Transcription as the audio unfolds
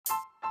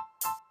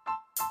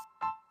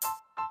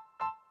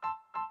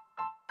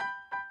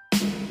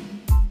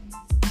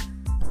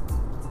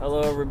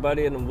Hello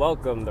everybody and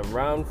welcome to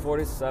round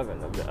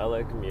 47 of the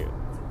LA Commute.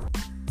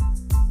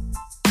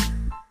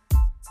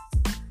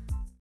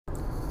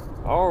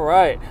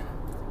 Alright,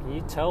 can you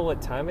tell what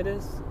time it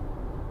is?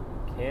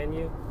 Can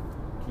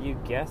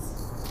you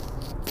guess?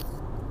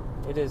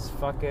 It is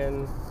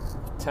fucking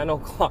 10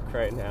 o'clock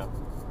right now.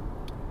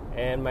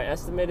 And my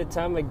estimated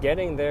time of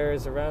getting there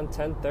is around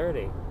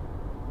 10:30.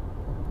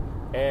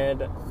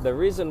 And the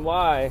reason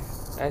why,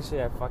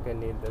 actually I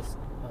fucking need this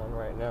on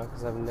right now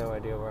because I have no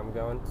idea where I'm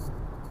going.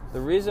 The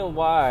reason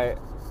why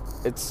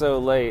it's so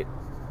late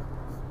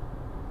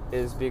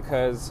is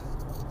because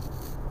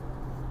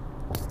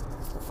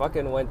I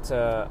fucking went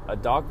to a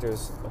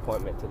doctor's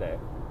appointment today.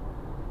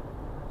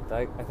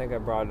 I think I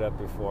brought it up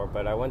before,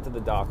 but I went to the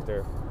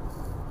doctor,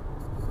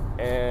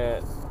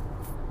 and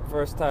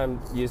first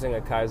time using a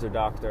Kaiser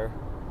doctor,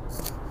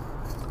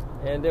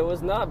 and it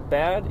was not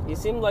bad. He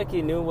seemed like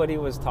he knew what he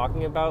was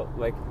talking about,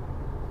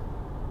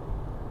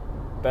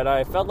 but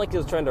I felt like he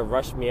was trying to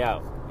rush me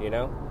out, you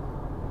know?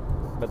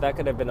 But that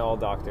could have been all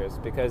doctors,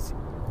 because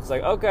it's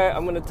like, okay,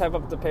 I'm going to type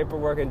up the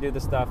paperwork and do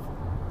the stuff.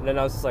 And then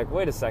I was just like,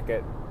 wait a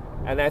second.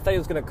 And I thought he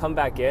was going to come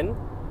back in,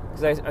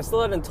 because I still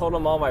hadn't told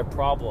him all my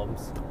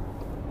problems.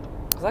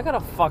 Because I got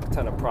a fuck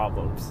ton of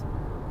problems.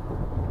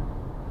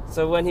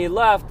 So when he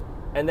left,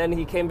 and then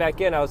he came back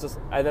in, and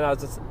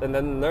then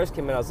the nurse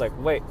came in, I was like,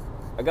 wait,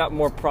 I got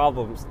more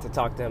problems to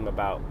talk to him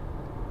about.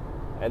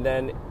 And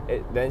then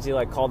she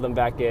called him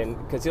back in,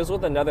 because he was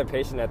with another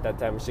patient at that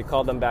time. She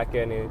called him back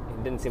in. He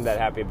didn't seem that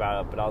happy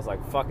about it, but I was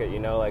like, fuck it,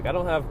 I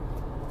don't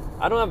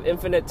have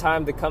infinite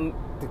time to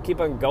keep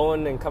on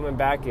going and coming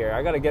back here.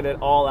 I got to get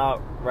it all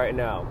out right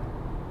now.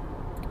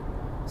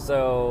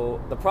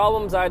 So the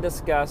problems I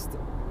discussed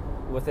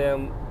with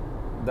him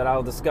that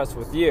I'll discuss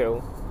with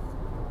you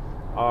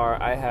are,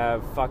 I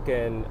have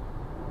fucking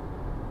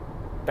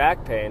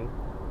back pain.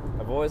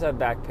 I've always had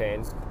back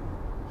pain.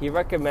 He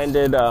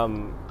recommended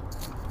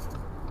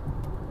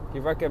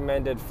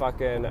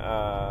fucking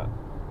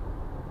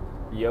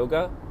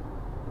yoga,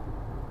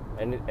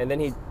 and then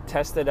he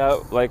tested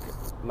out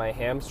my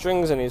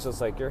hamstrings, and he's just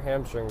like, your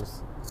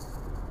hamstrings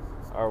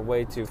are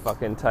way too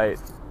fucking tight.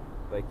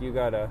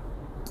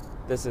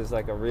 This is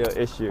a real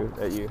issue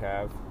that you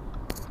have.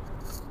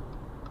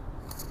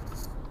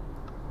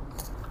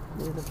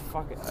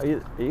 Are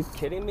you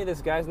kidding me?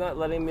 This guy's not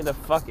letting me the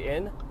fuck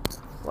in?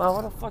 Wow,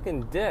 what a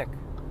fucking dick.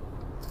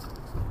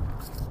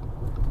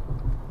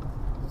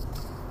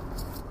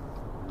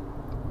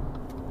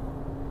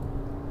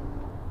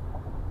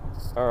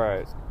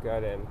 Alright,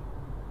 got in.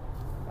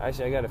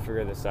 Actually, I gotta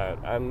figure this out.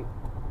 I'm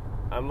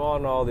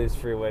on all these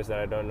freeways that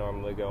I don't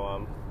normally go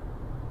on.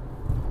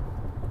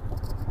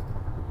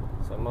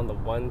 So I'm on the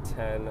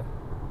 110.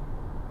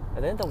 I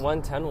think the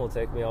 110 will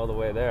take me all the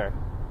way there.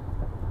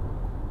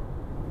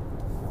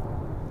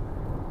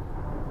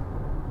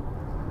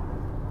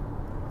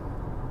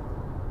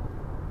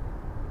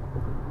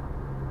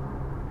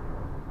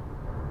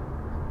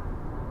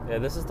 Yeah,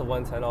 this is the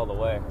 110 all the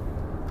way.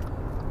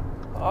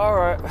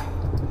 Alright.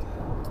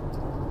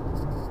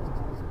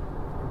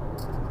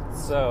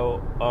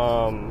 So,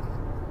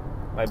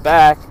 my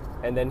back,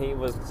 and then he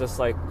was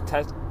just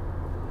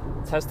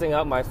testing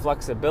out my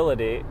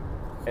flexibility,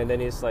 and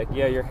then he's like,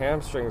 yeah, your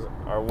hamstrings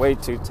are way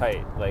too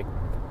tight.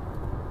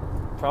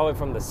 Probably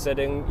from the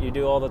sitting you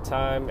do all the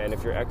time, and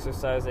if you're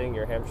exercising,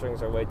 your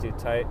hamstrings are way too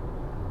tight.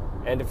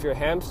 And if your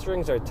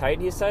hamstrings are tight,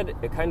 he said,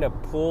 it kind of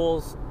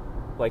pulls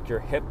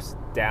your hips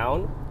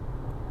down,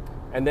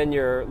 and then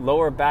your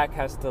lower back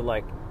has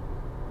to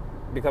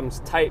becomes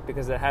tight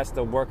because it has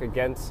to work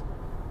against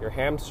your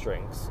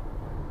hamstrings.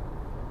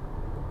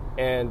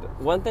 And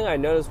one thing I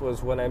noticed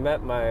was when I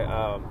met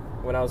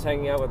when I was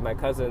hanging out with my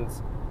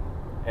cousins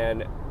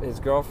and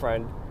his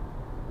girlfriend,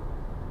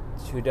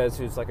 who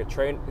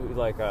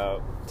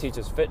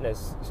teaches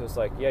fitness, she was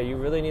like, yeah, you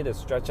really need to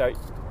stretch out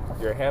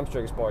your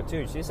hamstrings more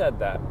too. She said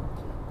that.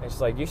 And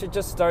she's like, you should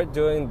just start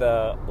doing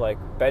the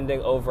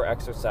bending over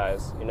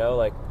exercise,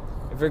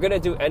 if you're gonna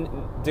do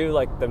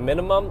the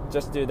minimum,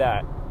 just do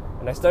that.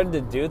 And I started to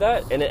do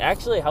that, and it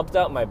actually helped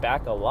out my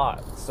back a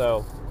lot.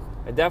 So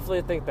I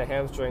definitely think the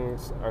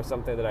hamstrings are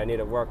something that I need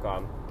to work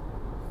on.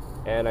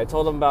 And I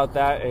told him about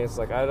that, and he's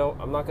like,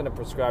 I'm not gonna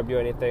prescribe you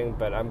anything,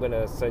 but I'm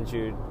gonna set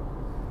you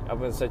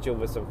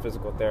with some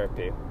physical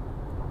therapy.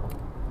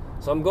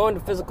 So I'm going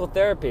to physical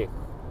therapy.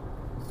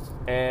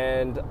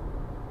 And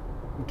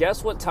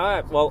guess what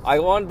time? Well, I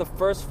wanted the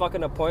first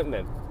fucking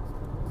appointment.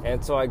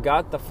 And so I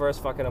got the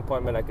first fucking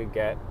appointment I could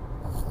get.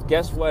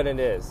 Guess what it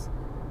is?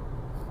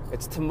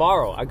 It's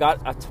tomorrow. I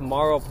got a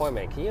tomorrow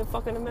appointment. Can you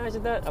fucking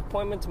imagine that?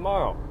 Appointment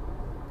tomorrow.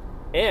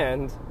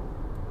 And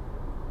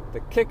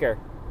the kicker,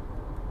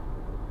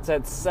 it's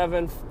at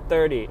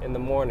 7:30 in the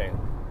morning.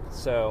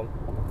 So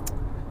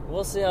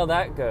we'll see how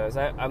that goes.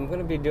 I'm going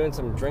to be doing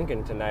some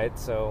drinking tonight,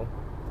 so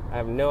I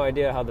have no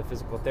idea how the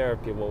physical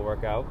therapy will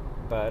work out.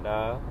 But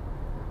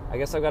I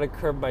guess I've got to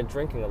curb my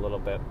drinking a little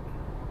bit.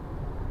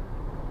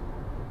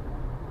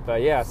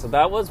 But yeah, so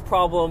that was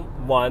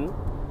problem one.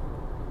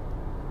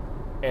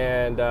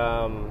 And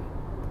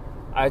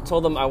I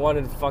told them I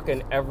wanted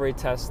fucking every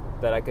test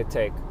that I could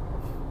take.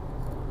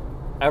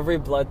 Every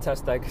blood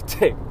test I could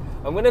take.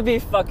 I'm gonna be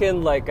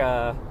fucking like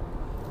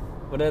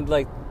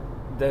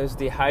those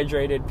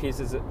dehydrated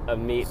pieces of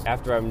meat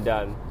after I'm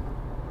done.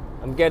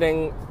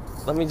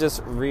 Let me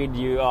just read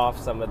you off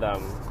some of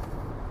them.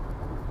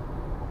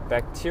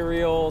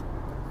 Bacterial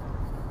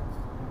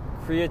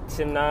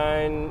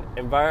creatinine,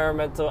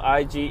 environmental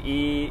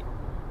IgE,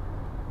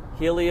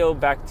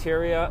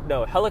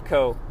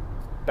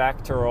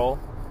 helicobacterol,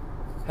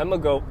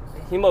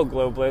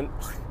 hemoglobin,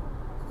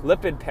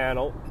 lipid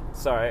panel.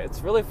 Sorry,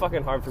 it's really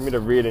fucking hard for me to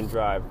read and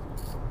drive.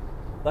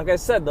 Like I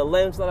said, the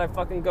limbs that I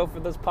fucking go for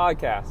this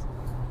podcast.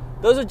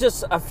 Those are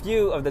just a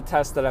few of the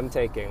tests that I'm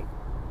taking.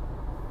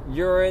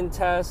 Urine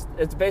test,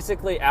 it's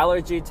basically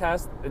allergy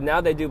test.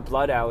 Now they do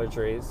blood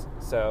allergies,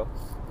 so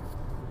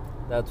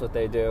that's what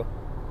they do.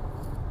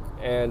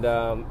 And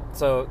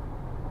so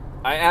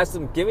I asked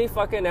them, give me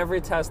fucking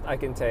every test I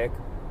can take,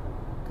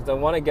 because I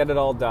want to get it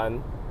all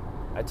done.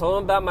 I told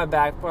him about my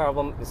back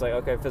problem. He's like,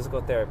 okay,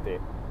 physical therapy.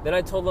 Then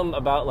I told him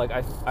about, like,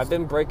 I've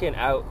been breaking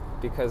out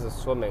because of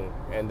swimming.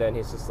 And then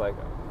he's just like,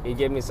 he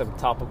gave me some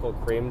topical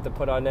cream to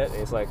put on it. And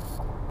he's like,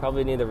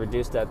 probably need to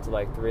reduce that to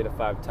like 3 to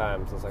 5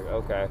 times. I was like,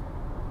 okay.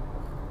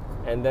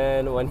 And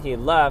then when he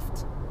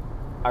left,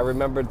 I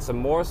remembered some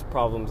more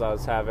problems I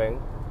was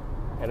having.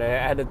 And I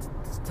had to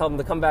tell him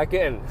to come back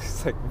in.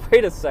 It's like,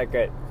 wait a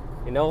second.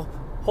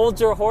 Hold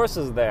your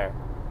horses there.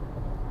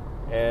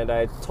 And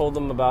I told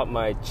him about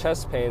my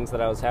chest pains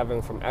that I was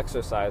having from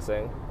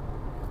exercising.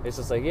 It's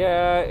just like,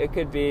 yeah, it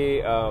could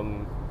be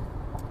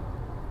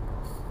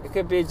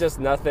just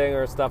nothing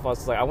or stuff. I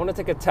was like, I want to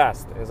take a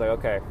test. And he's like,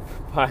 okay,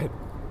 fine.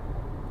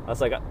 I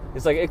was like,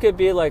 it's like, it could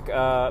be like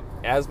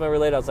asthma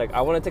related. I was like,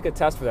 I want to take a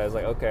test for that. I was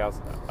like, okay,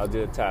 I'll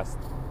do the test.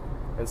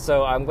 And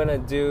so I'm going to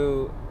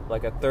do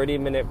like a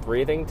 30-minute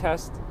breathing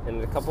test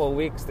in a couple of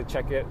weeks to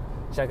check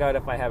out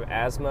if I have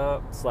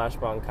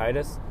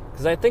asthma/bronchitis.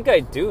 Because I think I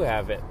do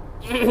have it.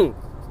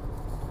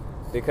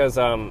 Because,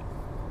 I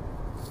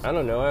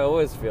don't know, I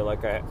always feel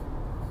like I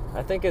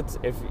think it's,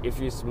 if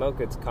you smoke,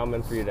 it's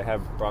common for you to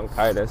have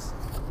bronchitis.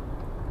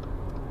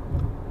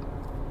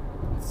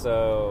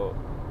 So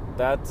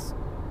that's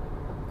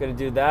gonna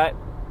do that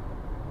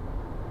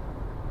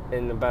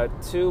in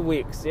about 2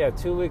 weeks. Yeah,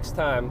 2 weeks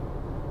time.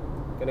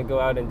 Gonna go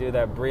out and do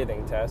that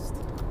breathing test.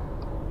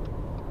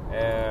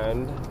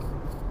 And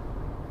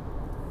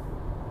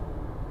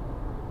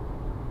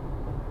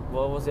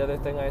what was the other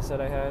thing I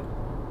said I had?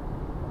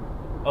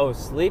 Oh,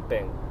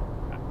 sleeping.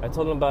 I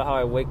told him about how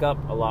I wake up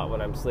a lot when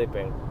I'm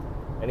sleeping.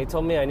 And he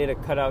told me I need to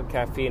cut out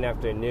caffeine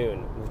after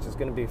noon, which is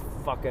going to be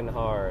fucking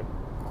hard.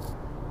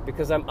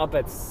 Because I'm up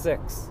at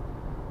 6.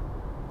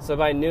 So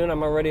by noon,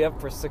 I'm already up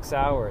for 6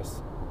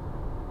 hours.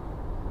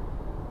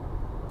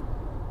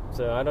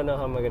 So I don't know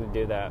how I'm going to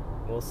do that.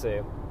 We'll see.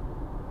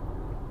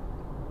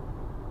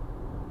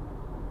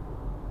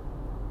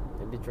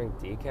 Maybe drink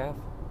decaf?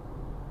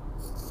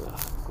 Ugh,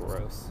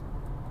 gross.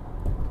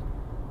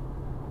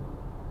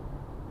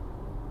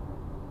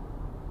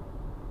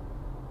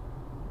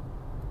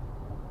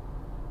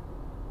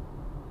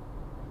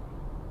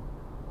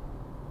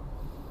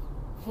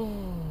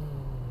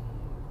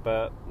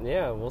 But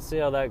yeah, we'll see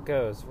how that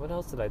goes. What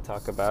else did I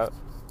talk about?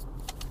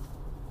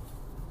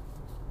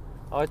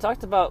 Oh, I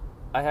talked about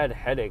I had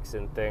headaches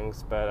and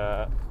things,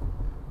 but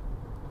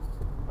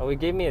he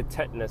gave me a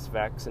tetanus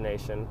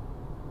vaccination.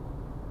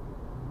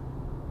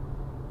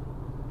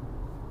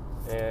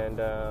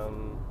 And I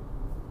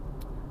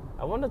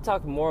want to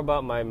talk more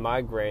about my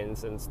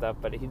migraines and stuff,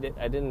 but we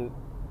didn't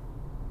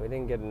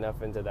get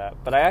enough into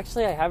that. But I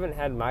haven't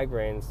had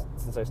migraines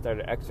since I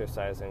started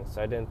exercising,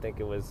 so I didn't think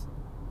it was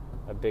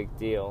a big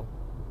deal.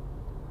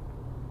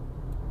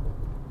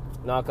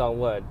 Knock on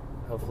wood.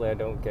 Hopefully I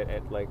don't get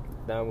it. Like,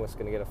 now I'm just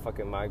going to get a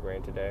fucking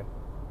migraine today.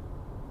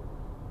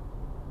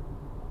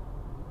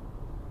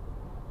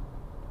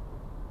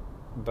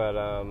 But,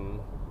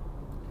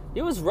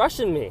 he was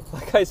rushing me,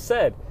 like I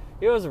said.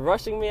 He was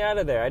rushing me out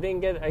of there. I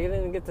didn't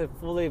get to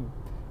fully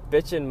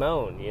bitch and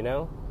moan, you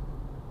know?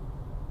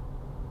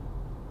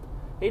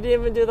 He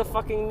didn't even do the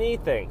fucking knee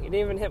thing. He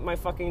didn't even hit my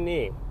fucking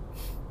knee.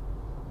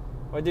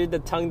 Or do the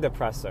tongue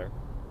depressor.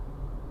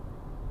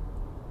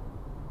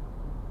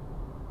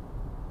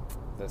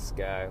 This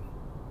guy.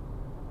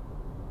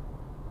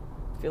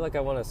 I feel like I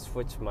want to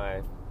switch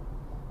my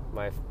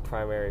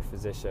primary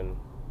physician.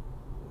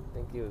 I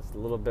think he was a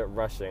little bit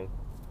rushing.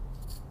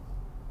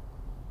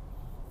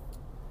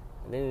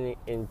 I didn't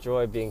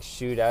enjoy being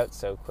shooed out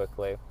so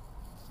quickly.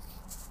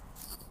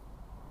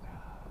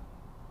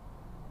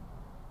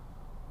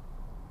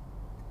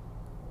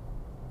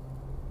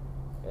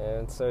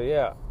 And so,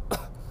 yeah,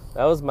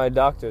 that was my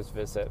doctor's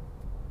visit.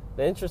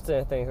 The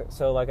interesting thing,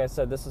 so like I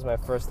said, this is my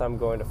first time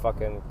going to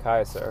fucking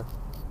Kaiser.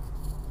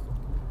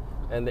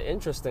 And the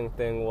interesting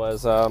thing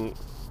was,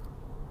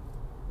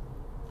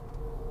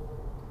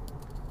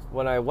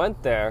 when I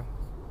went there,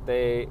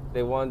 they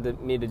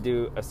wanted me to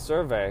do a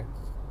survey.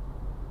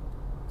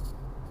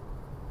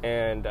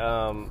 And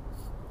the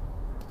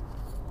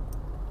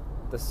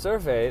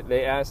survey,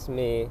 they asked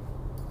me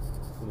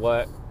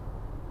what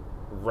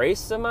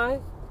race am I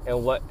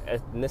and what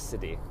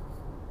ethnicity,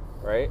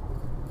 right?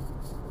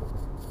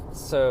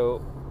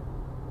 So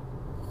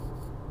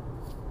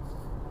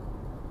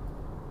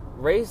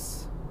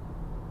race,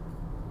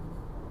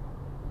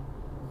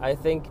 I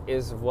think,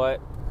 is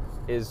what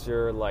is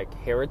your like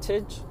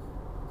heritage,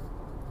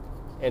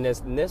 and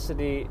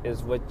ethnicity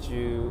is what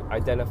you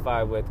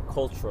identify with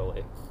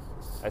culturally,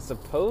 I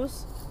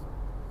suppose.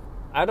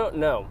 I don't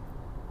know,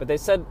 but they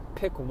said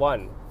pick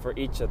one for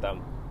each of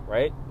them,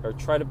 right? Or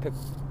try to pick.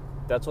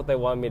 That's what they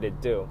wanted me to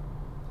do.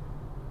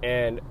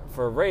 And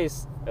for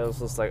race, it was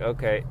just like,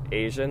 okay,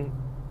 Asian.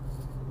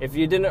 If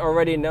you didn't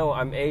already know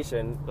I'm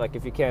Asian, like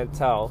if you can't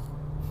tell,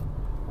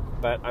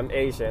 but I'm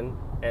Asian,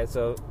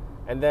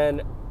 and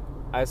then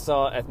I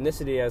saw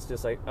ethnicity as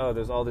just like, oh,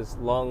 there's all this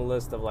long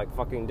list of like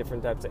fucking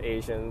different types of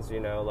Asians, you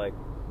know, like,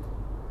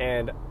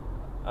 and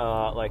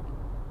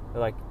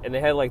and they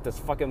had like this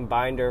fucking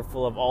binder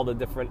full of all the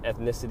different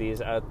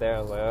ethnicities out there.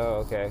 I was like,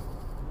 oh, okay.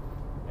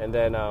 And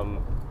then,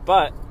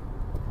 but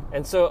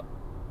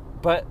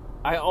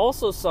I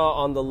also saw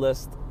on the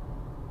list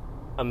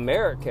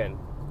American,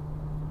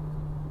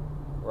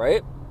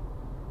 right?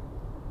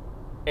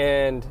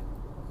 And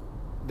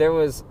there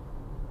was,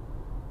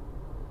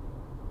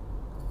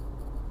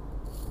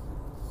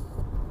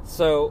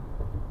 so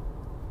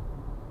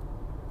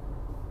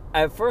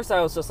at first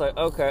I was just like,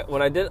 okay,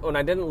 when I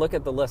didn't look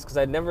at the list, because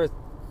I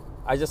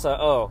just thought,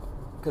 oh,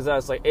 because I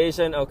was like,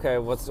 Asian, okay,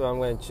 what's what I'm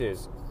going to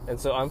choose? And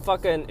so I'm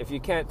fucking, if you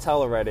can't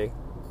tell already,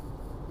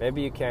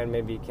 maybe you can,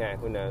 maybe you can't,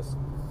 who knows?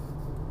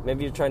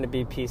 Maybe you're trying to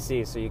be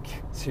PC, so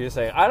you're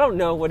saying, I don't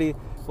know what he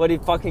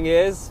fucking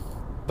is,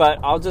 but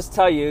I'll just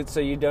tell you so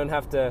you don't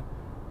have to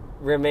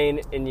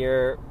remain in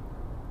your,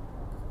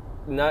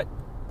 not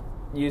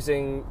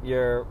using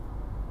your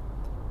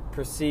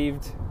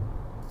perceived,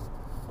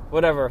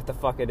 whatever the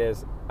fuck it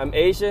is. I'm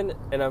Asian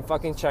and I'm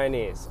fucking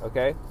Chinese,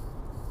 okay?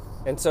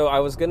 And so I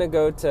was gonna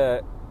go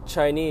to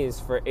Chinese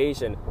for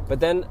Asian, but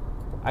then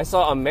I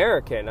saw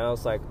American and I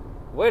was like,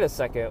 wait a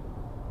second,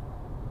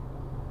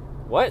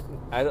 what?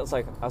 I was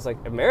like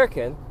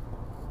American?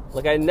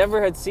 Like I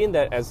never had seen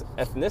that as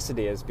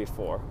ethnicity as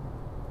before.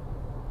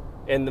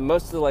 And the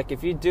most of the, like,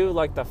 if you do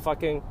like the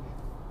fucking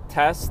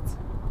test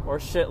or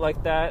shit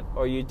like that,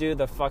 or you do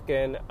the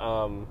fucking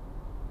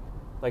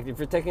like if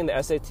you're taking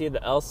the SAT,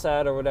 the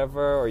LSAT or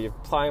whatever, or you're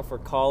applying for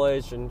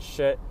college and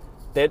shit,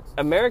 that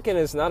American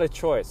is not a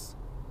choice.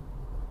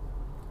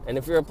 And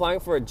if you're applying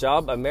for a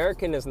job,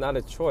 American is not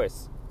a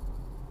choice.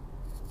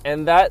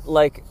 And that,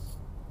 like,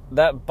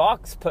 that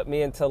box put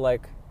me into,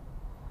 like,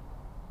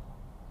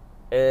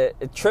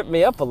 it tripped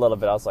me up a little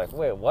bit. I was like,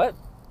 wait, what?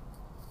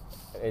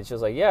 And she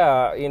was like,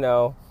 yeah, you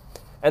know.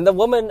 And the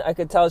woman, I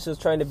could tell she was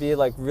trying to be,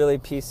 like, really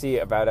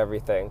PC about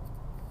everything.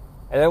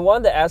 And I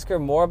wanted to ask her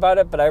more about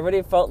it, but I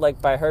already felt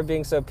like by her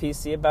being so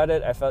PC about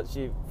it,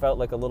 she felt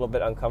like a little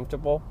bit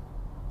uncomfortable.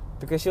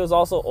 Because she was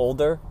also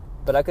older,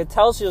 but I could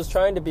tell she was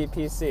trying to be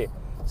PC.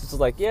 So she was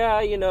like,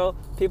 yeah, you know,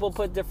 people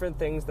put different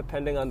things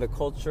depending on the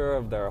culture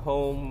of their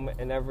home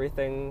and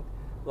everything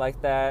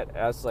like that. And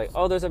I was like,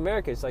 oh, there's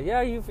American. She's like,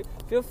 yeah, you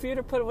feel free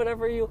to put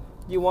whatever you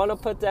want to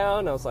put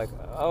down. I was like,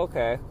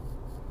 okay.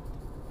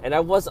 And I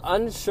was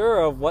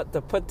unsure of what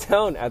to put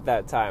down at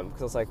that time.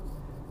 Because I was like,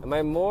 am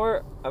I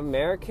more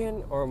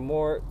American or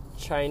more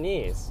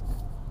Chinese?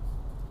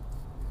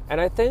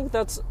 And I think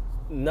that's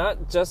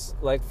not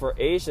just like for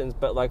Asians,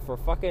 but like for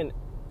fucking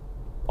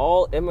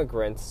all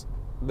immigrants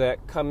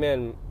that come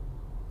in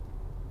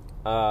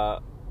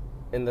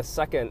the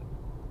second,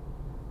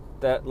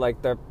 that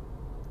like they're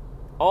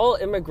all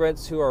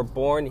immigrants who are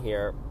born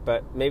here,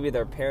 but maybe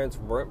their parents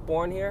weren't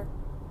born here,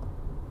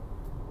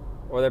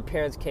 or their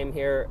parents came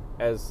here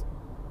as,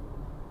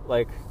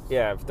 like,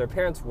 yeah, if their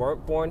parents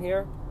weren't born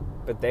here,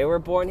 but they were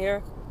born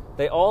here,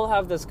 they all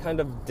have this kind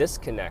of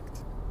disconnect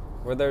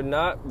where they're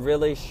not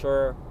really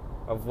sure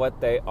of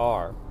what they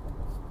are.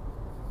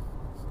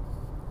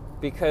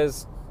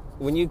 Because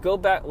when you go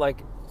back,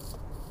 like,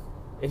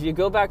 if you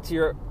go back to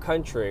your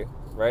country,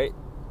 right,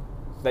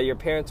 that your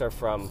parents are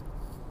from,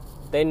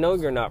 they know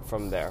you're not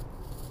from there.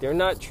 They're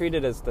not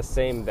treated as the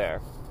same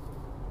there.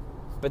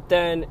 But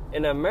then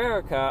in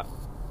America,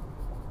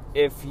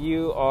 if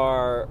you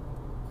are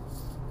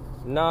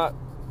not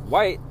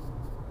white,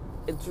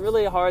 it's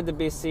really hard to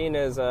be seen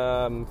as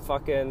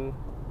fucking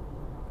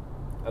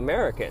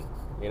American,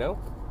 you know?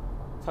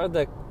 It's hard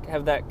to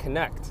have that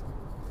connect.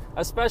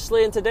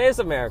 Especially in today's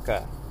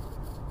America.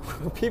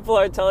 People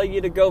are telling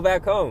you to go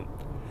back home.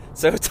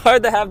 So it's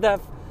hard to have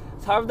that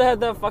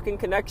fucking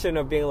connection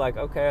of being like,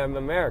 okay, I'm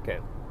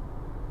American.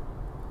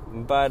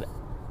 But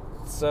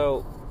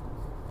so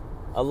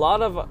a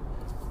lot of,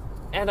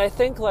 and I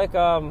think like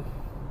yeah,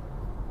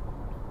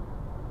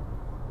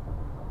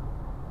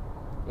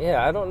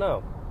 I don't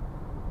know.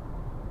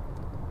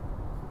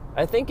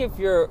 I think if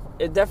you're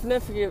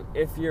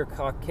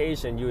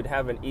Caucasian, you would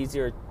have an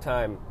easier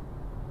time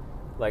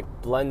like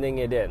blending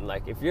it in.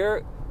 Like if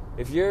you're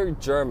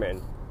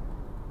German,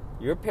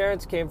 your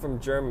parents came from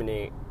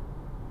Germany,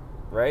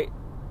 right?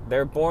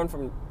 They're born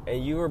from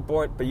and you were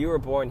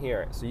born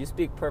here, so you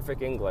speak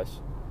perfect English,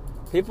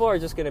 people are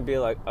just gonna be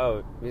like,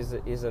 oh,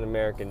 he's an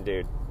American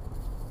dude.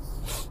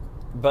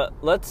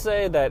 But let's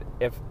say that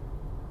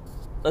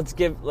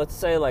let's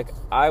say like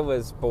I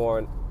was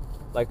born,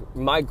 like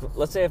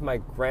let's say if my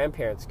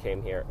grandparents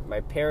came here,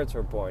 my parents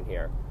were born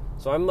here,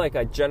 so I'm like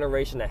a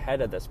generation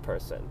ahead of this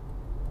person.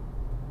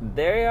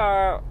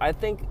 I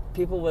think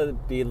people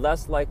would be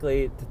less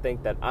likely to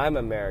think that I'm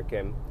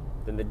American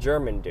than the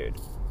German dude,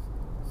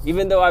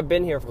 even though I've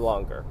been here for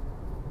longer.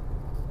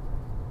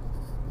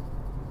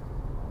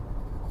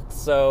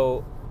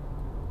 So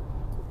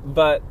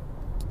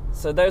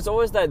there's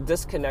always that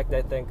disconnect,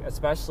 I think,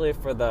 especially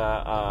for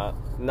the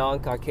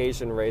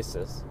non-Caucasian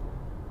races,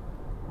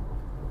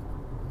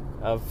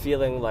 of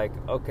feeling like,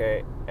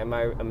 okay, am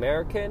I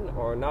American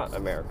or not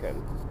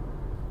American?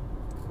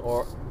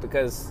 Or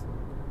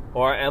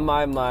am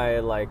I my,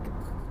 like,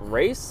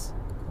 race,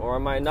 or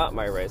am I not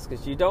my race?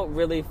 Because you don't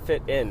really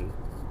fit in,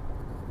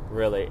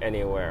 really,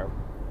 anywhere.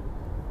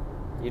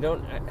 You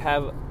don't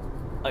have,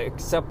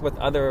 except with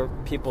other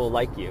people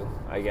like you,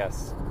 I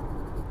guess.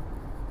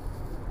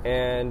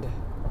 And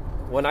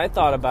when I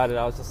thought about it,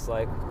 I was just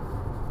like,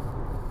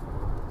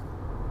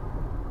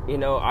 you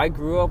know, I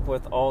grew up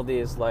with all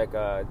these, like,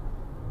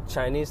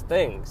 Chinese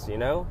things, you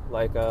know?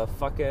 Like,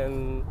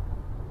 fucking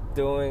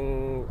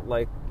doing,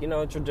 like, you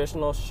know,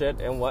 traditional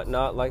shit and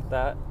whatnot like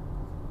that.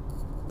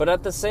 But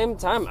at the same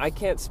time, I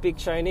can't speak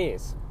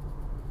Chinese.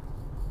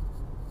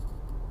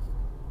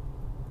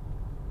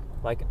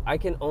 Like, I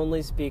can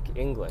only speak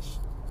English.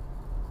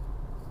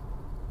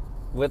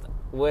 With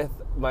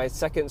my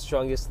second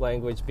strongest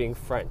language being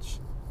French.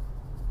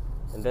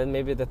 And then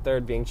maybe the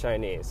third being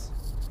Chinese.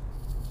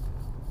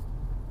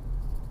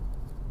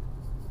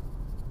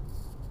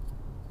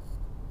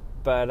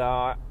 But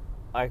I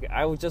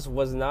was just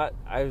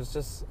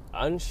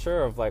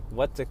unsure of like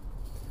what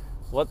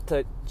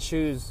to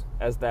choose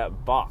as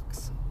that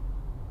box.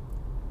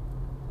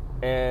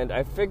 And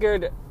I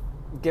figured,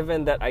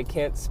 given that I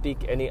can't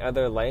speak any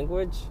other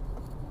language,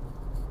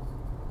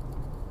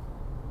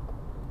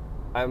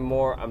 I'm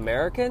more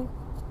American.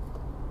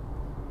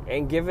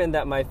 And given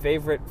that my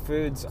favorite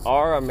foods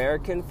are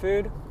American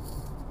food,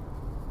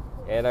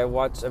 and I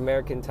watch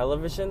American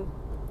television,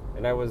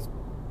 and I was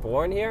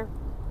born here,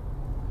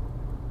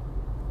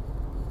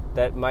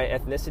 that my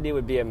ethnicity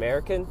would be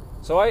American.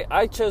 So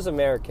I chose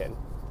American.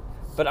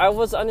 But I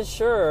was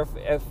unsure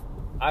if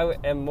I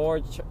am more...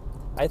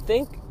 I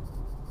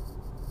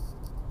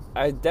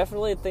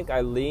definitely think I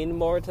lean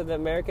more to the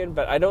American,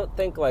 but I don't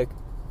think, like...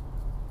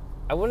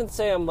 I wouldn't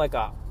say I'm like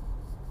a...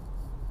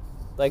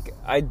 Like,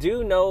 I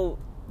do know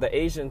the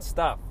Asian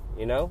stuff,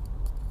 you know?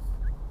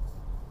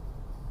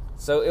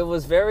 So it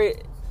was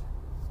very...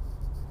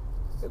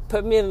 It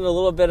put me in a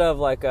little bit of,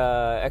 like,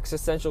 a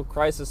existential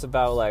crisis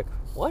about, like,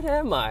 what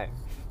am I?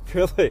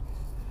 Really?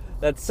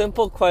 That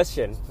simple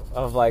question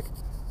of, like,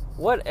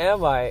 what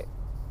am I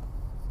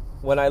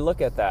when I look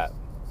at that?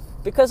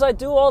 Because I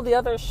do all the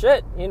other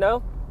shit, you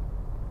know?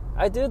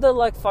 I do the,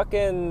 like,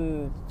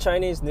 fucking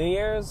Chinese New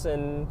Year's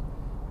and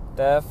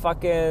the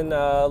fucking,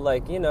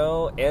 like, you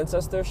know,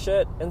 ancestor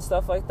shit and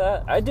stuff like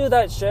that. I do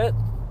that shit.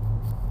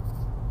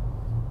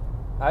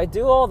 I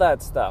do all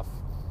that stuff.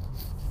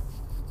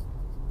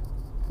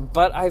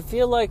 But I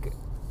feel like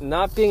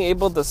not being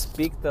able to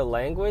speak the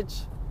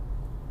language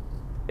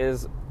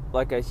is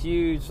like a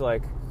huge,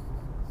 like,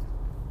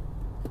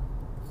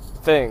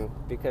 thing,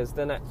 because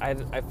then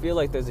I feel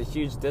like there's a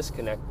huge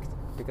disconnect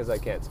because I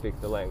can't speak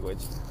the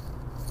language.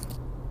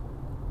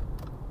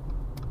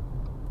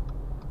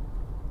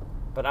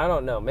 But I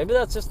don't know. Maybe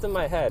that's just in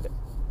my head.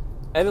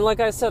 And like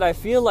I said, I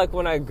feel like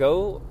when I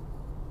go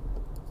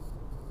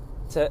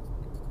to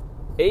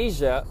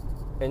Asia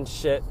and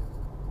shit,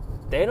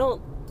 they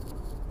don't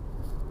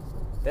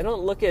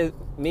look at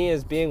me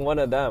as being one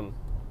of them,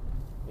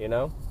 you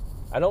know?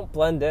 I don't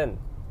blend in.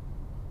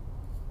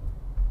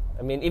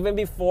 I mean, even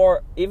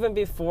before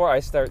I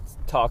start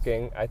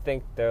talking, I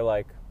think they're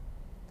like,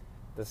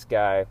 this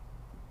guy,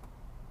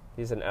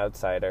 he's an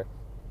outsider.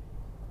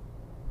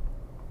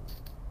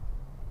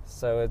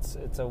 So it's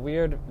a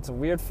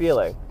weird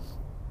feeling.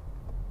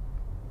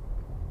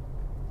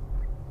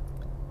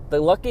 The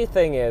lucky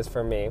thing is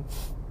for me,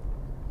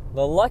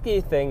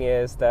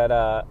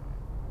 that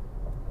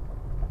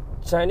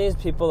Chinese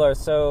people are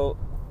so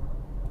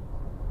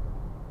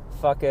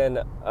fucking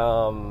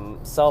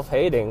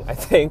self-hating, I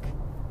think,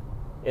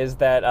 is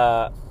that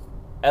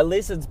at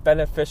least it's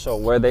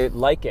beneficial where they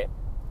like it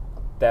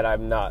that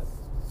I'm not.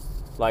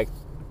 Like,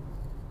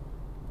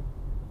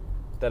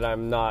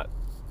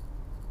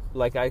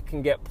 I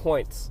can get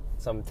points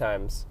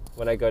sometimes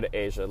when I go to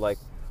Asia. Like,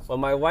 when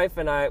my wife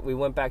and we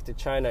went back to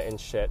China and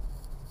shit,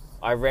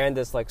 I ran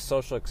this, like,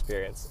 social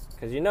experience.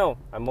 Because, you know,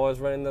 I'm always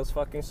running those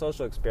fucking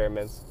social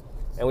experiments.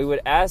 And we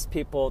would ask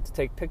people to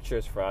take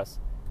pictures for us.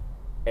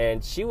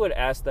 And she would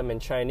ask them in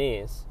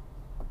Chinese.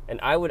 And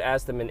I would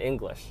ask them in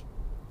English.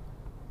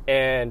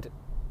 And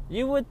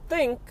you would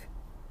think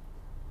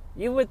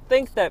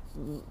that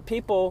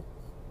people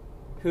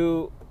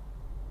who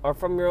are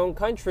from your own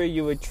country,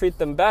 you would treat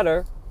them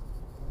better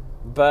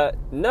But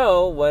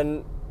no,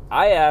 when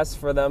I asked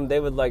for them, they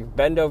would like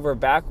bend over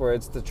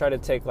backwards to try to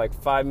take like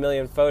 5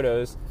 million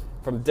photos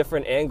from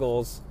different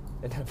angles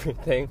and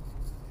everything.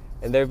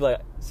 And they'd be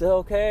like, is it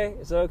okay?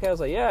 Is it okay? I was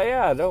like,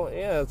 yeah,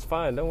 it's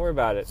fine. Don't worry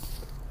about it.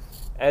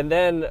 And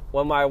then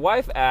when my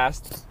wife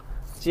asked,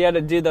 she had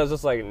a dude that was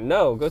just like,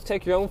 no, go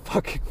take your own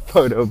fucking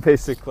photo,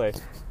 basically.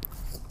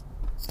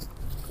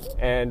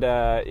 And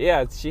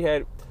she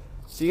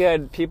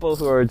had people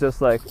who were just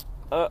like,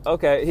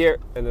 okay, here,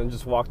 and then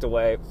just walked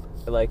away.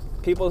 Like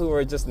people who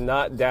were just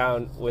not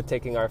down with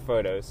taking our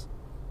photos.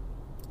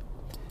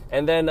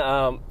 And then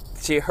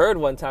she heard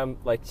one time,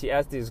 like she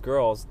asked these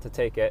girls to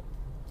take it,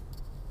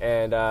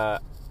 and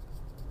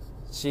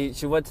she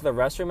went to the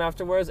restroom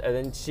afterwards, and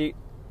then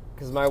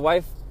because my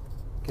wife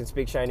can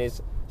speak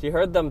Chinese, she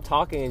heard them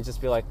talking and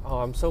just be like, oh,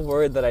 I'm so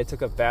worried that I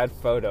took a bad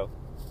photo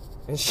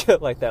and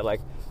shit like that.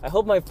 Like, I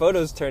hope my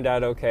photos turned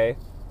out okay.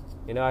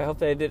 You know, I hope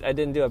that I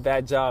didn't do a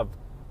bad job.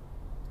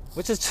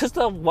 Which is just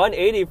a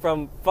 180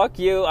 from, fuck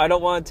you, I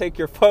don't want to take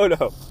your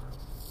photo.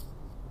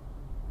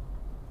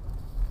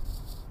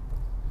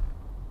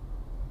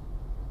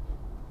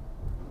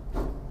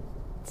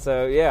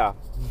 So, yeah.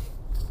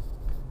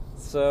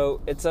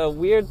 So, it's a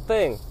weird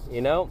thing,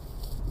 you know?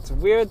 It's a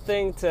weird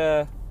thing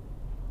to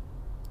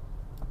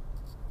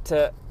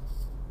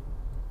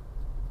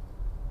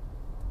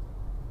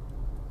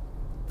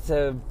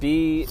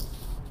be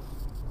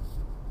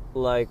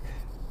like,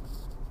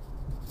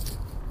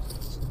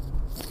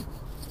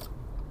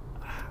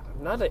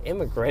 I'm not an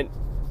immigrant,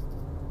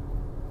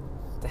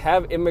 to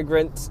have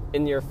immigrants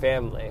in your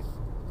family,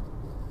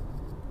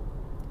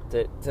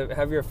 to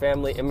have your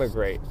family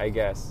immigrate, I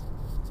guess,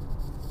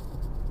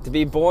 to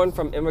be born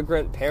from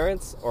immigrant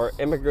parents or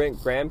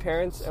immigrant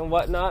grandparents and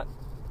whatnot,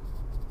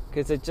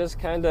 because you just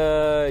kind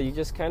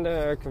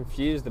of are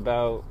confused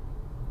about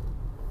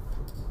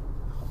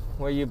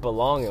where you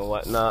belong and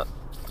whatnot.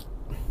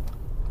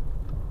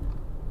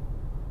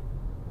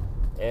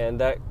 And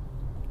that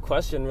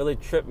question really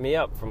tripped me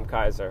up from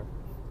Kaiser.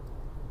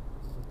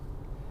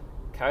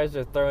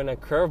 Kaiser throwing a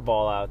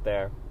curveball out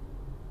there.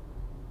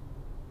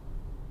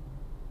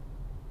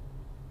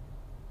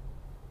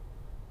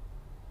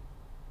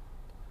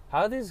 How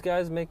are these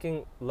guys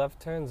making left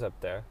turns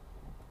up there?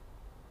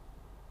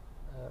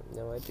 I have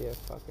no idea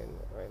fucking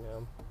right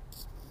now.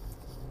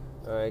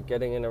 Alright,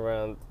 getting in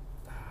around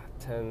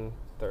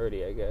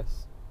 10:30, I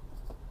guess.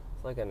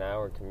 It's like an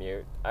hour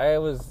commute. I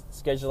was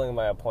scheduling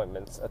my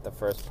appointments at the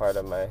first part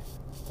of my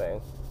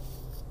thing.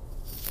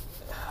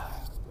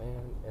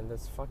 Man, and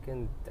this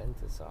fucking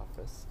dentist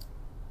office.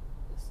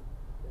 This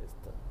is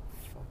the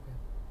fucking...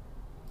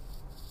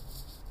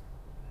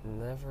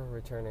 Never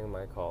returning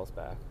my calls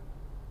back.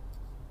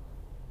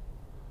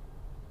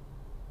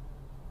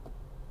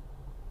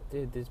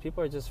 Dude, these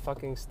people are just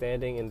fucking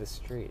standing in the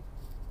street.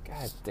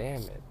 God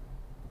damn it.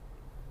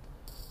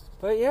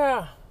 But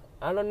yeah,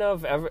 I don't know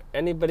if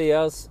anybody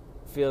else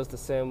feels the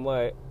same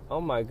way. Oh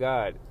my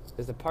god,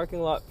 is the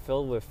parking lot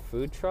filled with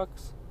food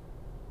trucks?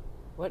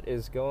 What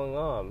is going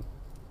on?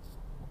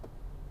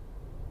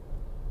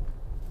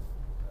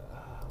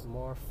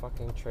 More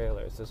fucking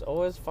trailers. There's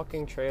always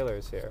fucking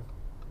trailers here.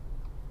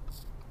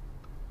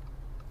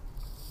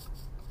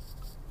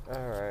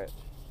 Alright.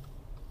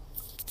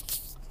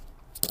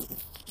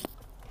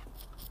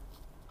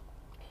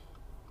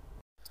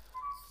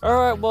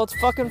 Alright, well, it's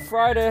fucking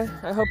Friday.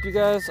 I hope you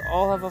guys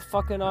all have a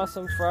fucking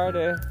awesome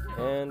Friday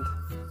and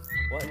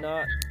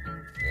whatnot.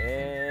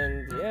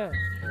 And yeah,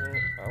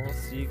 I will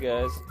see you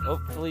guys.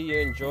 Hopefully you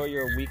enjoy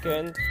your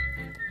weekend.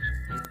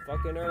 You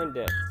fucking earned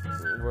it.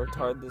 You worked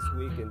hard this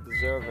week and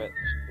deserve it.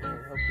 I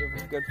hope you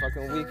have a good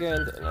fucking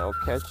weekend, and I'll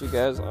catch you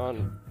guys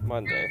on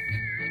Monday.